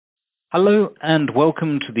Hello and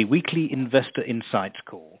welcome to the weekly Investor Insights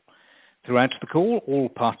call. Throughout the call, all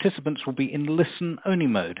participants will be in listen-only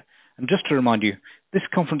mode. And just to remind you, this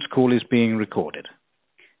conference call is being recorded.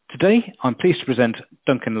 Today, I'm pleased to present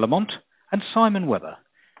Duncan Lamont and Simon Webber.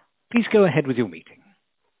 Please go ahead with your meeting.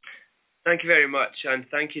 Thank you very much, and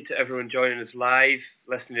thank you to everyone joining us live,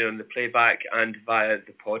 listening on the playback and via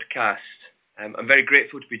the podcast. I'm very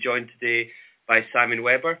grateful to be joined today by Simon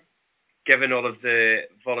Webber. Given all of the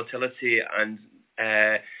volatility and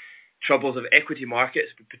troubles of equity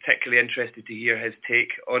markets, we're particularly interested to hear his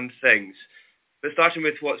take on things. But starting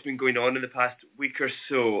with what's been going on in the past week or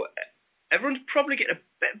so, everyone's probably getting a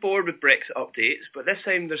bit bored with Brexit updates, but this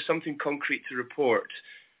time there's something concrete to report.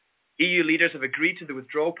 EU leaders have agreed to the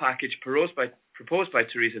withdrawal package proposed by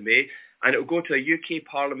Theresa May, and it will go to a UK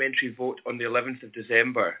parliamentary vote on the 11th of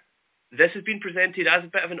December. This has been presented as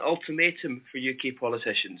a bit of an ultimatum for UK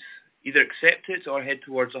politicians. Either accept it or head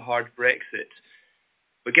towards a hard Brexit.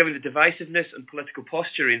 But given the divisiveness and political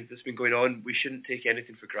posturing that's been going on, we shouldn't take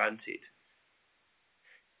anything for granted.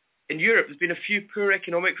 In Europe, there's been a few poor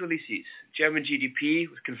economic releases. German GDP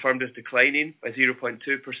was confirmed as declining by 0.2%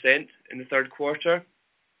 in the third quarter.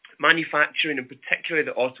 Manufacturing, and particularly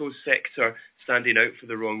the auto sector, standing out for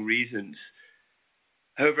the wrong reasons.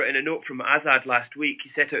 However, in a note from Azad last week, he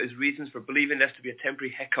set out his reasons for believing this to be a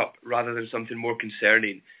temporary hiccup rather than something more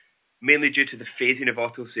concerning, mainly due to the phasing of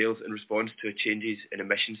auto sales in response to changes in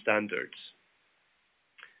emission standards.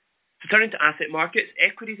 So turning to asset markets,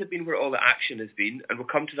 equities have been where all the action has been, and we'll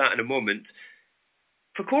come to that in a moment.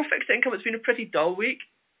 For core fixed income, it's been a pretty dull week.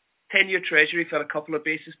 10-year Treasury fell a couple of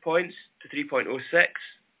basis points to 3.06,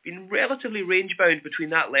 been relatively range-bound between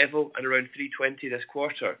that level and around 320 this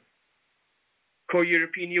quarter. Core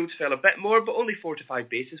European yields fell a bit more, but only 4 to 5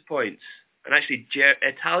 basis points. And actually,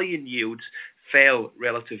 Italian yields fell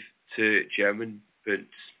relative to German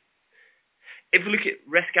bunds. If we look at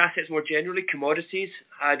risk assets more generally, commodities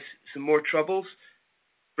had some more troubles.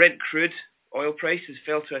 Brent crude oil prices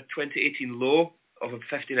fell to a 2018 low of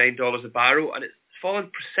 $59 a barrel, and it's fallen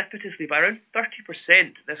precipitously by around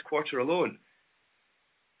 30% this quarter alone.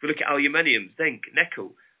 If we look at aluminium, zinc,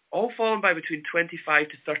 nickel, all fallen by between 25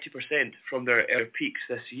 to 30% from their peaks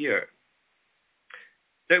this year.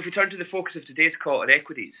 Now, if we turn to the focus of today's call on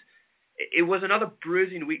equities, it was another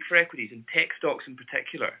bruising week for equities, and tech stocks in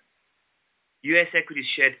particular. US equities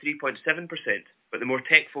shed 3.7%, but the more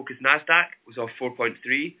tech-focused Nasdaq was off 4.3%.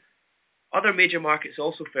 Other major markets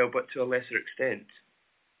also fell, but to a lesser extent.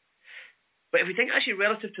 But if we think actually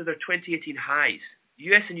relative to their 2018 highs,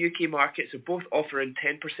 US and UK markets are both off around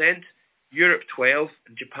 10%, Europe 12%,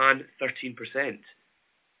 and Japan 13%.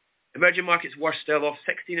 Emerging markets were still off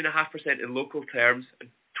 16.5% in local terms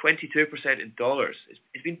and 22% in dollars.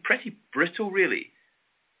 It's been pretty brutal, really.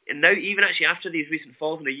 And now, even actually after these recent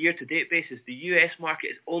falls on a year-to-date basis, the US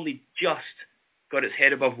market has only just got its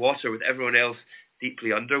head above water, with everyone else deeply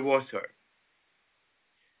underwater.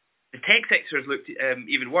 The tech sector has looked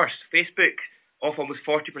even worse. Facebook off almost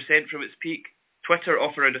 40% from its peak, Twitter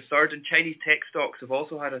off around a third, and Chinese tech stocks have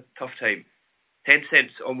also had a tough time.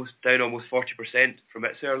 Tencent's down almost 40% from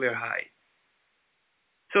its earlier high.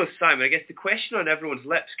 So, Simon, I guess the question on everyone's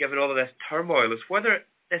lips, given all of this turmoil, is whether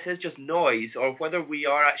this is just noise or whether we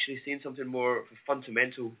are actually seeing something more of a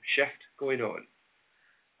fundamental shift going on.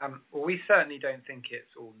 Well, we certainly don't think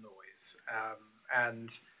it's all noise. And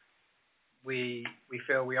we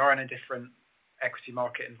feel we are in a different equity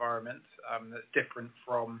market environment that's different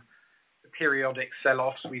from the periodic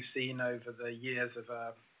sell-offs we've seen over the years of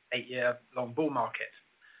a 8-year-long bull market.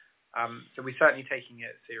 So we're certainly taking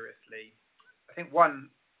it seriously. I think one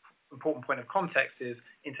important point of context is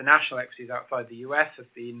international equities outside the US have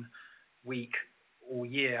been weak all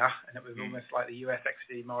year, and it was almost like the US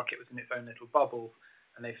equity market was in its own little bubble,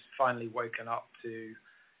 and they've finally woken up to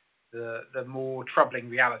the more troubling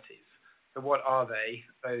realities. So what are they?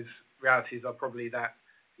 Those realities are probably that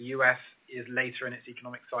the US is later in its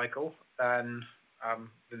economic cycle than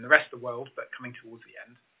the rest of the world, but coming towards the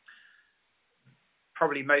end.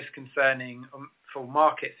 Probably most concerning for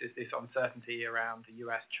markets is this uncertainty around the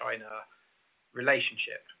US-China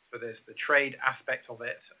relationship. So there's the trade aspect of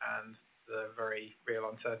it and the very real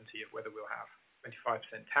uncertainty of whether we'll have 25%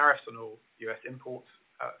 tariffs on all US imports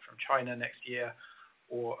from China next year,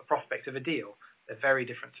 or a prospect of a deal. They're very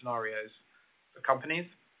different scenarios for companies,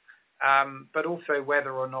 but also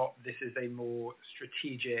whether or not this is a more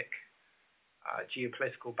strategic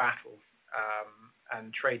geopolitical battle,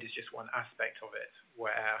 and trade is just one aspect of it,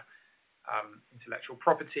 where intellectual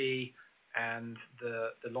property and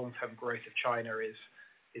the long-term growth of China is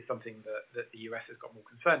something that the US has got more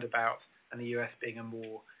concerned about, and the US being a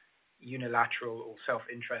more unilateral or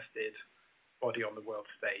self-interested body on the world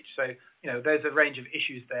stage. So, there's a range of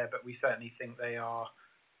issues there, but we certainly think they are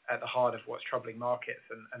at the heart of what's troubling markets,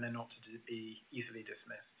 and they're not to be easily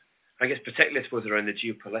dismissed. I guess particularly, I suppose, around the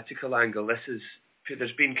geopolitical angle,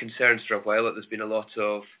 there's been concerns for a while that there's been a lot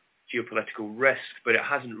of geopolitical risk, but it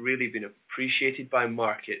hasn't really been appreciated by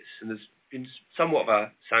markets, and there's been somewhat of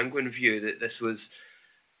a sanguine view that this was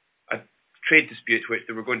a trade dispute which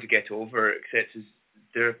they were going to get over, except as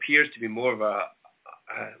there appears to be more of a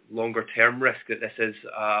longer term risk that this is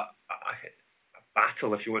a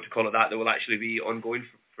battle, if you want to call it that will actually be ongoing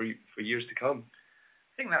for years to come.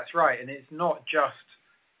 I think that's right, and it's not just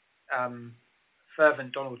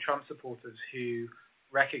fervent Donald Trump supporters who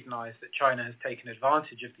recognize that China has taken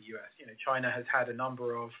advantage of the US. China has had a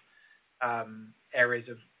number of areas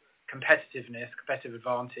of competitive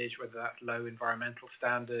advantage, whether that's low environmental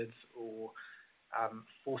standards or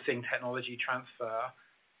forcing technology transfer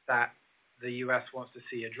that the US wants to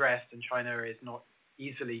see addressed, and China is not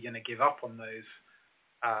easily going to give up on those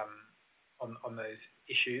on those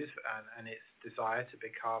issues and its desire to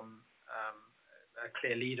become a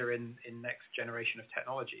clear leader in next generation of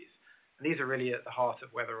technologies. And these are really at the heart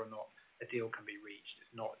of whether or not a deal can be reached.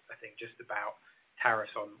 It's not, I think, just about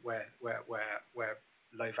tariffs on where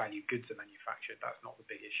low value goods are manufactured. That's not the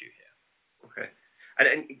big issue here. Okay.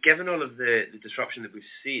 And given all of the disruption that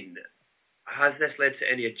we've seen, has this led to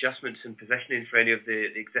any adjustments in positioning for any of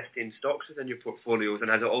the existing stocks within your portfolios, and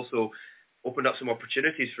has it also opened up some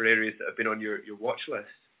opportunities for areas that have been on your watch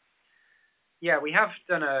list? Yeah, we have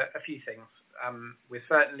done a few things. We've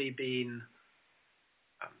certainly been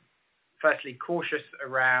firstly cautious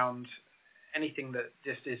around anything that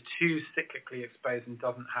just is too cyclically exposed and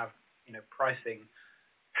doesn't have pricing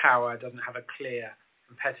power, doesn't have a clear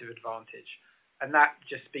competitive advantage. And that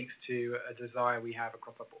just speaks to a desire we have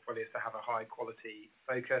across our portfolios to have a high quality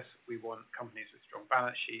focus. We want companies with strong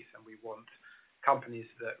balance sheets, and we want companies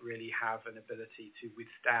that really have an ability to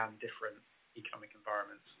withstand different economic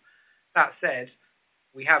environments. That said,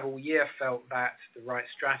 we have all year felt that the right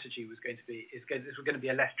strategy was going to be this was going to be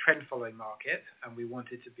a less trend following market, and we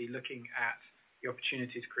wanted to be looking at the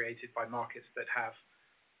opportunities created by markets that have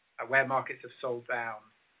where markets have sold down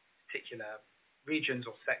particular regions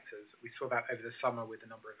or sectors. We saw that over the summer with a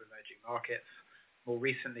number of emerging markets. More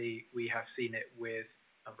recently, we have seen it with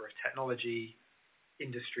a number of technology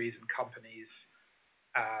industries and companies,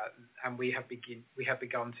 and we have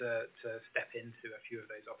begun to step into a few of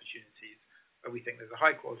those opportunities where we think there's a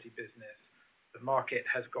high quality business. The market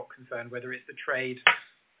has got concerned, whether it's the trade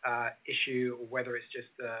issue or whether it's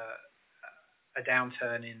just a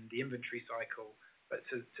downturn in the inventory cycle. But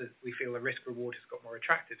we feel the risk reward has got more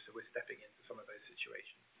attractive, so we're stepping into some of those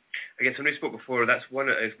situations. I guess when we spoke before, that's one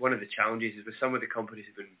of the challenges is with some of the companies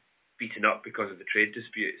who've been beaten up because of the trade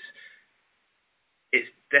disputes. It's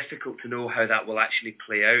difficult to know how that will actually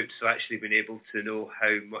play out. So actually being able to know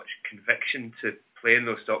how much conviction to play in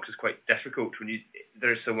those stocks is quite difficult when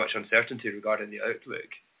there is so much uncertainty regarding the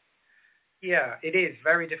outlook. Yeah, it is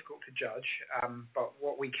very difficult to judge, but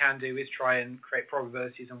what we can do is try and create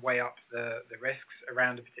probabilities and weigh up the risks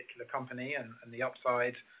around a particular company and the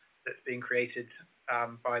upside that's being created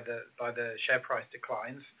by the share price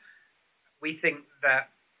declines. We think that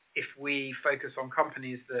if we focus on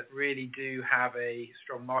companies that really do have a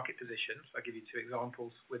strong market position, so I'll give you two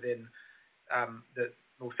examples within the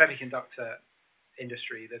more semiconductor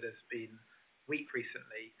industry that has been weak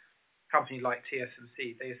recently. Company like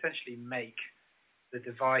TSMC, they essentially make the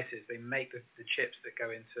devices, they make the chips that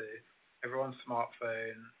go into everyone's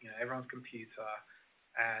smartphone, everyone's computer,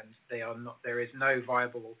 and there is no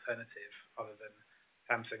viable alternative other than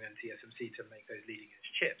Samsung and TSMC to make those leading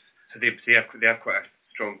edge chips. So they have quite a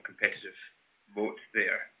strong competitive moat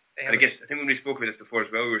there. And I think when we spoke about this before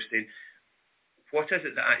as well, we were saying, what is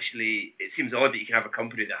it that actually, it seems odd that you can have a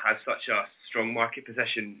company that has such a strong market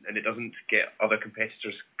position and it doesn't get other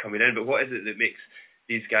competitors coming in, but what is it that makes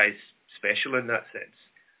these guys special in that sense?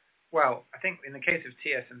 Well, I think in the case of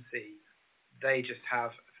TSMC, they just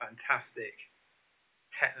have a fantastic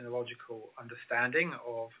technological understanding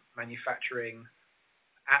of manufacturing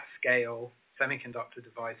at scale semiconductor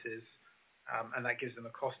devices, and that gives them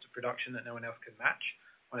a cost of production that no one else can match.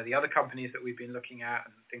 One of the other companies that we've been looking at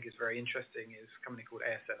and think is very interesting is a company called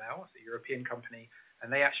ASML. It's a European company, and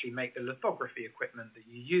they actually make the lithography equipment that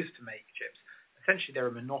you use to make chips. Essentially, they're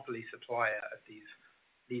a monopoly supplier of these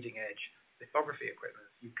leading-edge lithography equipment.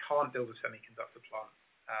 You can't build a semiconductor plant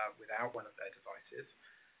without one of their devices.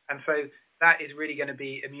 And so that is really going to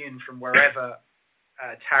be immune from wherever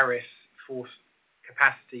tariffs force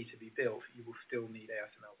capacity to be built. You will still need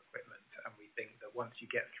ASML equipment, and we think that once you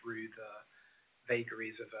get through the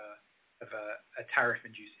vagaries of a a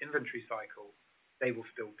tariff-induced inventory cycle, they will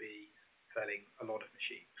still be selling a lot of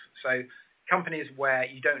machines. So companies where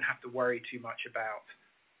you don't have to worry too much about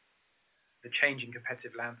the changing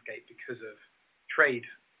competitive landscape because of trade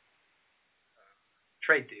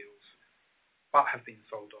deals, but have been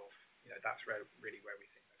sold off, that's really where we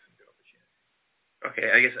think there's some good opportunity. Okay,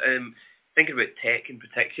 I guess thinking about tech in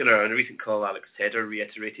particular, on a recent call, Alex Tedder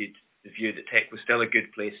reiterated the view that tech was still a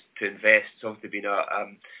good place to invest. It's obviously been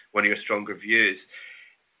one of your stronger views,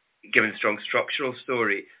 given the strong structural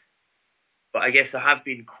story. But I guess there have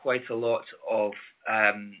been quite a lot of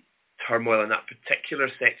turmoil in that particular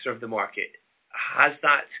sector of the market. Has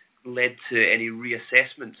that led to any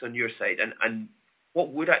reassessments on your side? And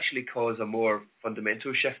what would actually cause a more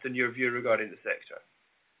fundamental shift in your view regarding the sector?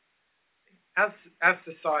 As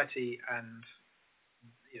society and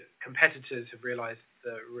competitors have realized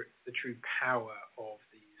the true power of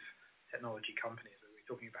these technology companies, that we're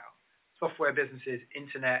talking about software businesses,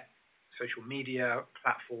 internet, social media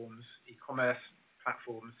platforms, e-commerce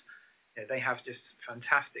platforms, they have just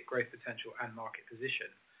fantastic growth potential and market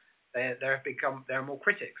position. There are more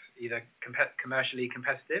critics, either commercially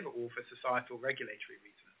competitive or for societal regulatory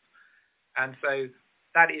reasons. And so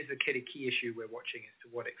that is a key issue we're watching, as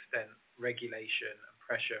to what extent regulation and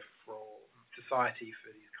pressure from society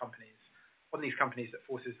for these companies, that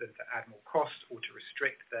forces them to add more cost or to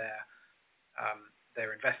restrict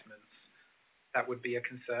their investments. That would be a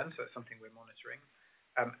concern, so it's something we're monitoring.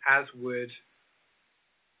 As would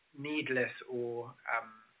needless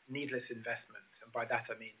investment, and by that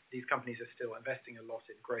I mean these companies are still investing a lot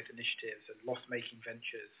in growth initiatives and loss-making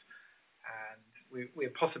ventures, and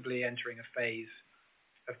we're possibly entering a phase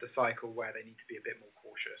of the cycle where they need to be a bit more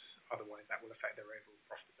cautious. Otherwise, that will affect their overall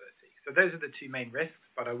profitability. So those are the two main risks,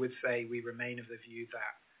 but I would say we remain of the view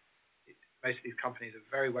that most of these companies are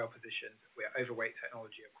very well positioned. We're overweight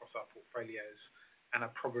technology across our portfolios and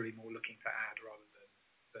are probably more looking to add rather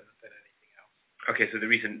than anything else. Okay, so the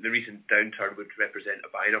recent downturn would represent a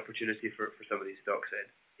buying opportunity for some of these stocks then?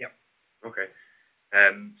 Yep. Okay.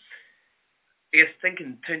 I guess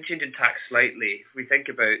changing tack slightly, if we think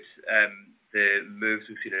about the moves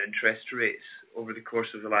we've seen in interest rates over the course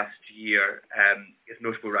of the last year, there's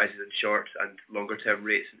notable rises in short and longer term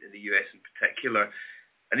rates in the US in particular.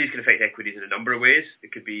 And these can affect equities in a number of ways.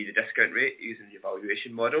 It could be the discount rate using the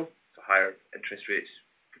evaluation model, so higher interest rates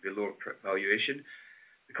could be a lower valuation.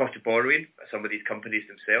 The cost of borrowing by some of these companies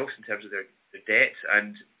themselves in terms of their debt.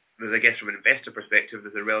 And there's, I guess, from an investor perspective,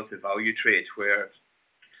 there's a relative value trade where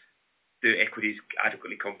do equities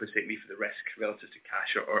adequately compensate me for the risk relative to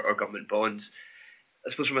cash or government bonds?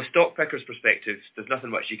 I suppose from a stock picker's perspective, there's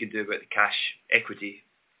nothing much you can do about the cash equity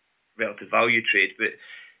relative value trade, but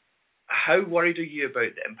how worried are you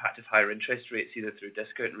about the impact of higher interest rates, either through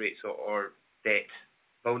discount rates or debt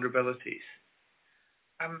vulnerabilities?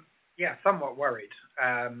 Yeah, somewhat worried.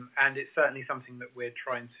 And it's certainly something that we're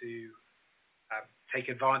trying to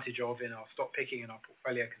take advantage of in our stock picking and our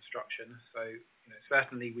portfolio construction. So,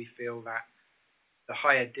 certainly we feel that the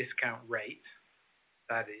higher discount rate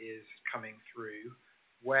that is coming through,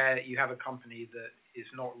 where you have a company that is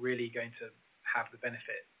not really going to have the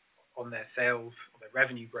benefit on their sales or their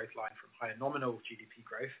revenue growth line from higher nominal GDP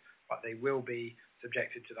growth, but they will be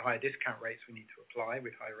subjected to the higher discount rates we need to apply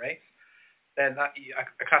with high rates, then that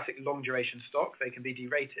a classic long duration stock, they can be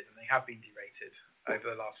derated, and they have been derated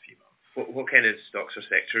over the last few months. What kind of stocks or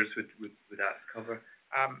sectors would that cover?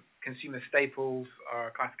 Consumer staples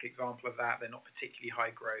are a classic example of that. They're not particularly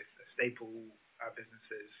high growth. They're staple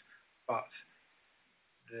businesses, but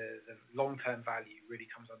the long-term value really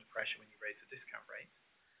comes under pressure when you raise the discount rate.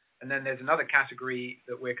 And then there's another category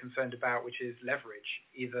that we're concerned about, which is leverage.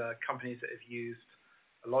 Either companies that have used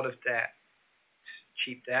a lot of debt,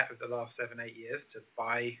 cheap debt over the last 7-8 years to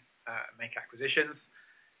buy, make acquisitions,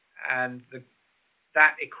 and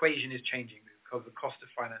that equation is changing because the cost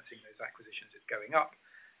of financing those acquisitions is going up.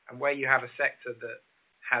 And where you have a sector that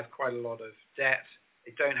has quite a lot of debt,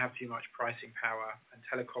 they don't have too much pricing power, and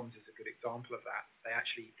telecoms is a good example of that. They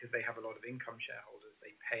actually, because they have a lot of income shareholders,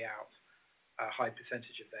 they pay out a high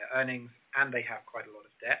percentage of their earnings, and they have quite a lot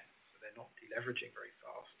of debt, so they're not deleveraging very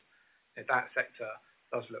fast. That sector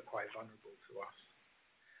does look quite vulnerable to us.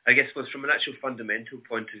 I guess from an actual fundamental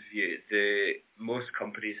point of view, most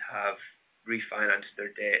companies have refinanced their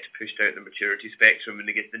debt, pushed out the maturity spectrum, and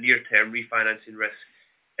I guess the near-term refinancing risk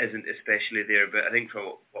isn't especially there. But I think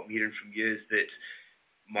from what I'm hearing from you is that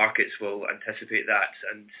markets will anticipate that,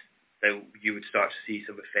 and then you would start to see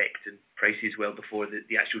some effect in prices well before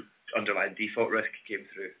the actual underlying default risk came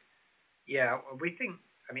through. Yeah, we think,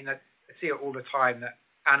 I see it all the time that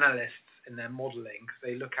analysts in their modelling, because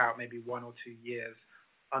they look out maybe 1 or 2 years,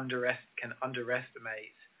 can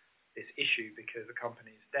underestimate this issue because a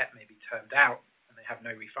company's debt may be termed out and they have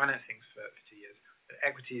no refinancing for 2 years. But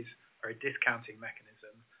equities are a discounting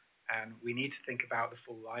mechanism, and we need to think about the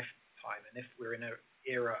full lifetime. And if we're in an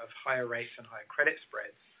era of higher rates and higher credit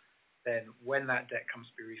spreads, then when that debt comes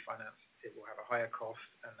to be refinanced, it will have a higher cost,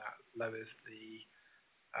 and that lowers the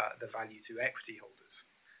value to equity holders.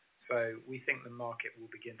 So we think the market will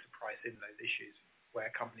begin to price in those issues where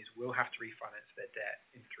companies will have to refinance their debt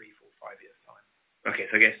in 3, 4, 5 years' time. Okay,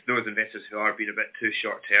 so I guess those investors who are being a bit too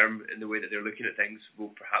short-term in the way that they're looking at things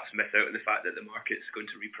will perhaps miss out on the fact that the market's going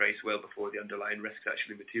to reprice well before the underlying risks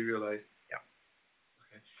actually materialise. Yeah.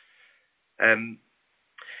 Okay.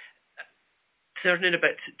 Turning a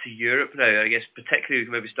bit to Europe now, I guess particularly we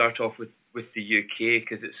can maybe start off with the UK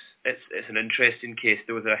because it's an interesting case.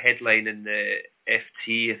 There was a headline in the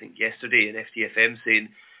FT, I think yesterday, in FT FM saying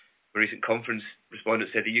a recent conference respondent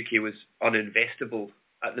said the UK was uninvestable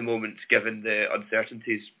at the moment, given the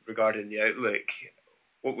uncertainties regarding the outlook.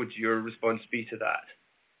 What would your response be to that?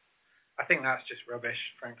 I think that's just rubbish,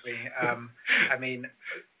 frankly. I mean,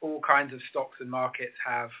 all kinds of stocks and markets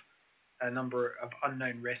have a number of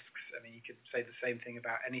unknown risks. I mean, you could say the same thing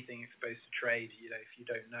about anything exposed to trade, if you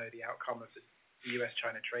don't know the outcome of the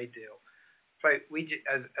US-China trade deal. So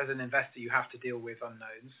as an investor, you have to deal with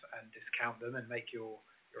unknowns and discount them and make your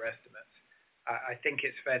estimates. I think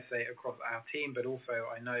it's fair to say across our team, but also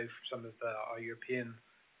I know from some of our European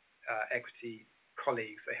equity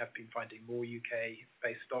colleagues, they have been finding more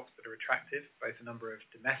UK-based stocks that are attractive, both a number of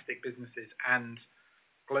domestic businesses and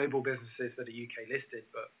global businesses that are UK listed,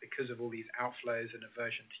 but because of all these outflows and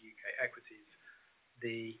aversion to UK equities,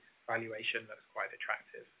 the valuation looks quite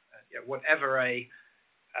attractive. Whatever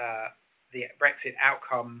the Brexit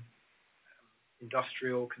outcome,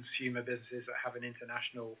 industrial consumer businesses that have an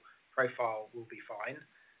international profile will be fine.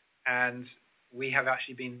 And we have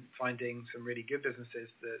actually been finding some really good businesses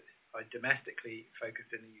that are domestically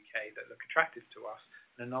focused in the UK that look attractive to us.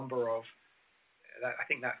 And a number of, I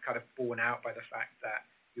think that's kind of borne out by the fact that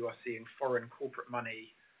you are seeing foreign corporate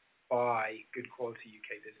money buy good quality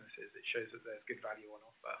UK businesses. It shows that there's good value on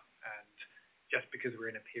offer. And just because we're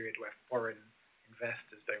in a period where foreign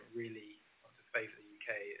investors don't really want to favour the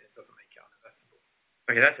UK, it doesn't make it uninvestable.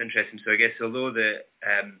 Okay, that's interesting. So I guess although the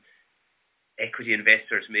equity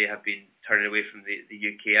investors may have been turning away from the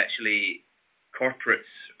UK, actually corporates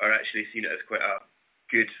are actually seeing it as quite a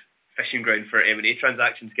good fishing ground for M&A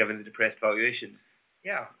transactions given the depressed valuations.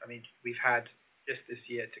 Yeah, I mean, we've had just this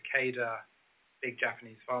year Takeda, big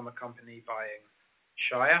Japanese pharma company, buying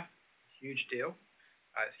Shire, huge deal.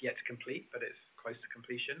 It's yet to complete, but it's close to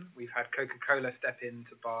completion. We've had Coca-Cola step in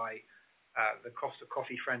to buy the Costa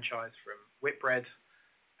Coffee franchise from Whitbread,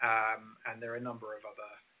 and there are a number of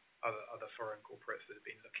other foreign corporates that have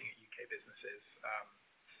been looking at UK businesses.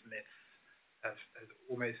 Smiths has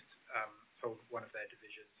almost sold one of their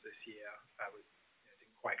divisions this year.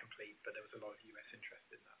 Didn't quite complete, but there was a lot of US interest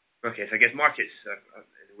in that. Okay, so I guess markets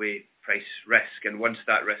in a way price risk, and once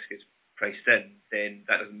that risk is priced in, then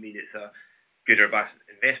that doesn't mean it's a good or bad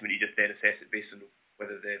investment. You just then assess it based on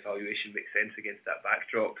whether the valuation makes sense against that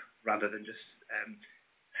backdrop, rather than just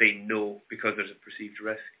saying no because there's a perceived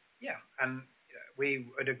risk. Yeah, and we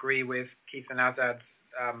would agree with Keith and Azad's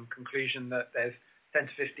conclusion that there's 10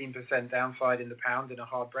 to 15% downside in the pound in a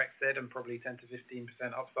hard Brexit, and probably 10 to 15%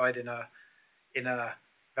 upside in a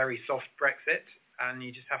very soft Brexit, and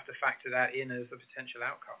you just have to factor that in as a potential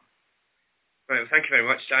outcome. Right, well, thank you very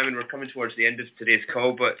much, Simon. We're coming towards the end of today's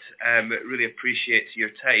call, but really appreciate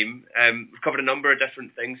your time. We've covered a number of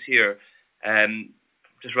different things here,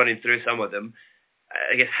 just running through some of them.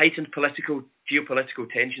 I guess heightened geopolitical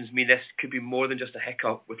tensions mean this could be more than just a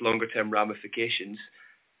hiccup with longer-term ramifications.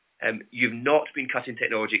 You've not been cutting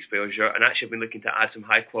technology exposure and actually have been looking to add some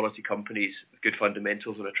high-quality companies with good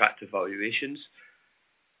fundamentals and attractive valuations.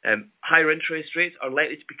 Higher interest rates are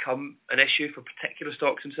likely to become an issue for particular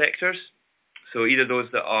stocks and sectors. So either those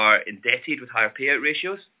that are indebted with higher payout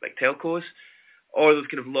ratios, like telcos, or those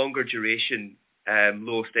kind of longer duration,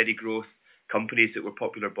 low steady growth companies that were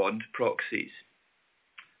popular bond proxies.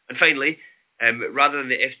 And finally, rather than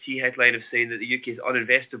the FT headline of saying that the UK is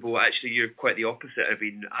uninvestable, actually you're quite the opposite. I've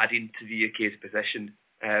been adding to the UK's position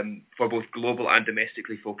for both global and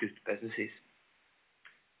domestically focused businesses.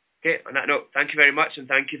 Okay, on that note, thank you very much, and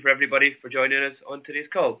thank you for everybody for joining us on today's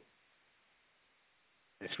call.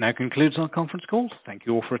 This now concludes our conference call. Thank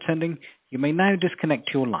you all for attending. You may now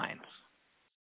disconnect your lines.